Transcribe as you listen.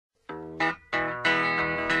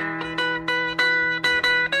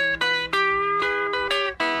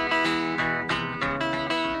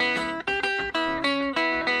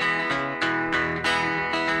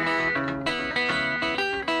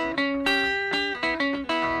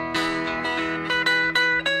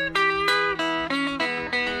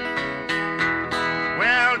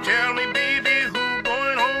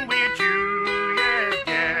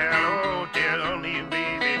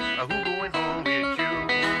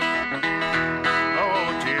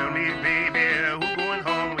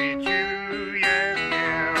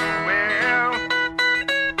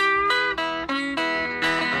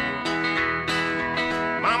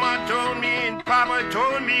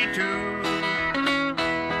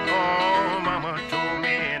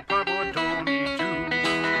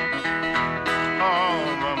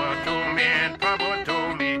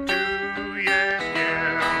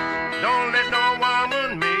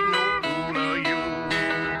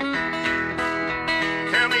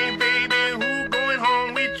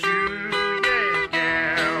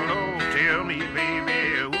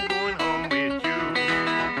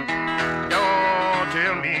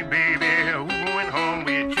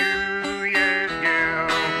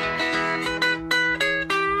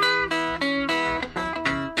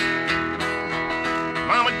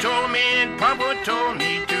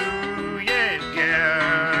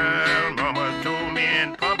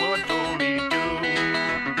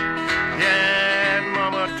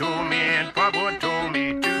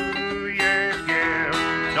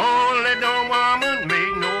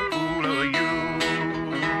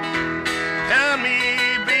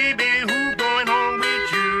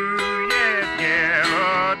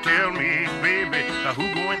tell me, baby,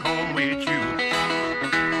 who going home with you?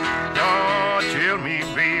 Oh, tell me,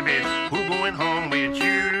 baby, who going home with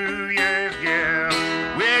you? Yes, gal.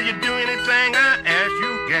 Will you do anything I ask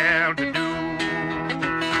you, gal, to do?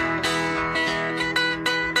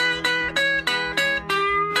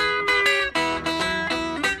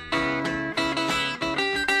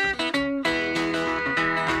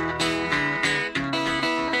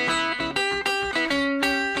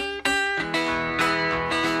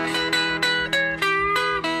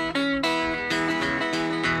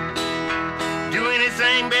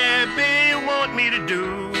 Anything, baby, you want me to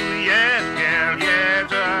do? Yes, gal,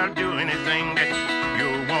 yes, I'll do anything that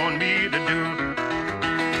you want me to do.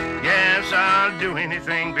 Yes, I'll do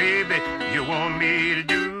anything, baby, you want me to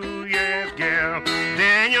do. Yes, gal,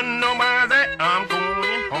 then you know by that I'm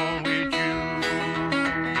going home with you.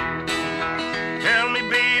 Tell me,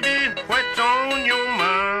 baby, what's on your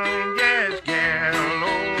mind? Yes, gal,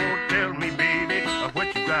 oh, tell me, baby,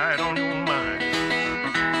 what you got on your mind.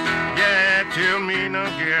 Tell me now,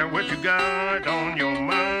 girl, what you got on your